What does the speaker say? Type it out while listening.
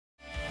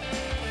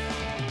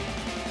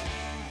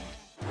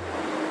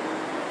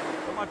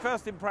My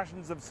first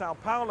impressions of Sao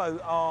Paulo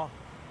are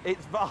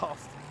it's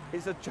vast.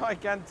 It's a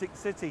gigantic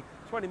city.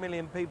 20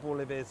 million people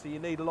live here, so you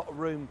need a lot of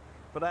room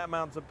for that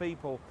amount of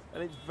people.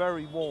 And it's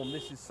very warm.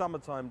 This is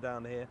summertime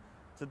down here.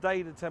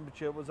 Today the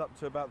temperature was up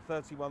to about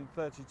 31,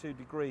 32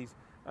 degrees,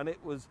 and it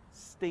was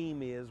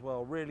steamy as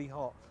well, really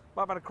hot.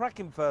 But I've had a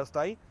cracking first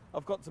day.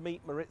 I've got to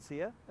meet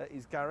Maurizio at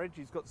his garage.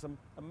 He's got some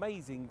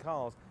amazing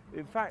cars.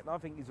 In fact, I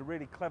think he's a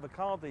really clever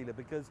car dealer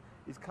because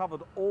he's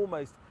covered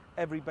almost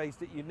every base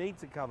that you need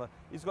to cover.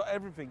 He's got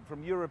everything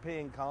from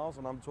European cars,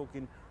 and I'm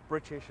talking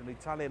British and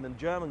Italian and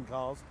German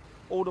cars,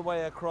 all the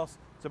way across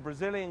to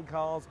Brazilian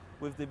cars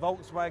with the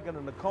Volkswagen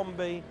and the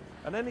Combi.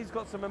 And then he's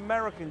got some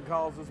American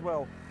cars as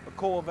well, a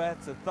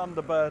Corvette, a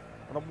Thunderbird,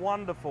 and a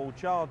wonderful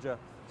Charger.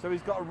 So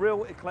he's got a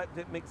real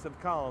eclectic mix of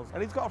cars.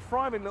 And he's got a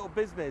thriving little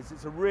business.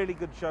 It's a really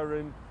good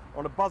showroom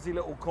on a buzzy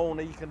little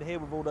corner. You can hear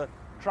with all the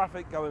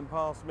traffic going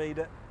past me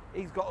that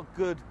he's got a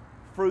good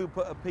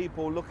throughput of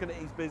people looking at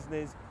his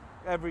business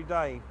every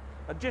day.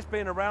 And just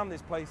being around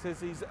this place, there's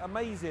these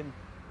amazing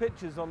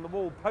pictures on the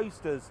wall,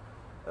 posters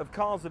of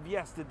cars of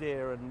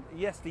yesteryear and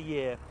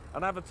yesteryear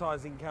and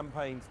advertising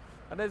campaigns.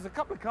 And there's a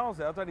couple of cars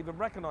there I don't even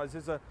recognise.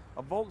 There's a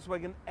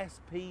Volkswagen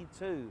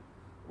SP2,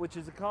 which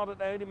is a car that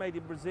they only made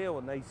in Brazil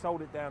and they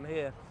sold it down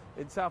here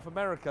in South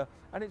America.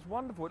 And it's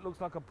wonderful. It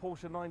looks like a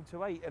Porsche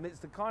 928, and it's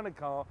the kind of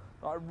car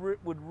that I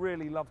would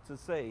really love to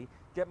see,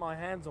 get my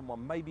hands on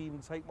one, maybe even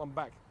take one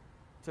back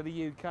to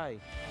the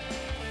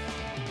UK.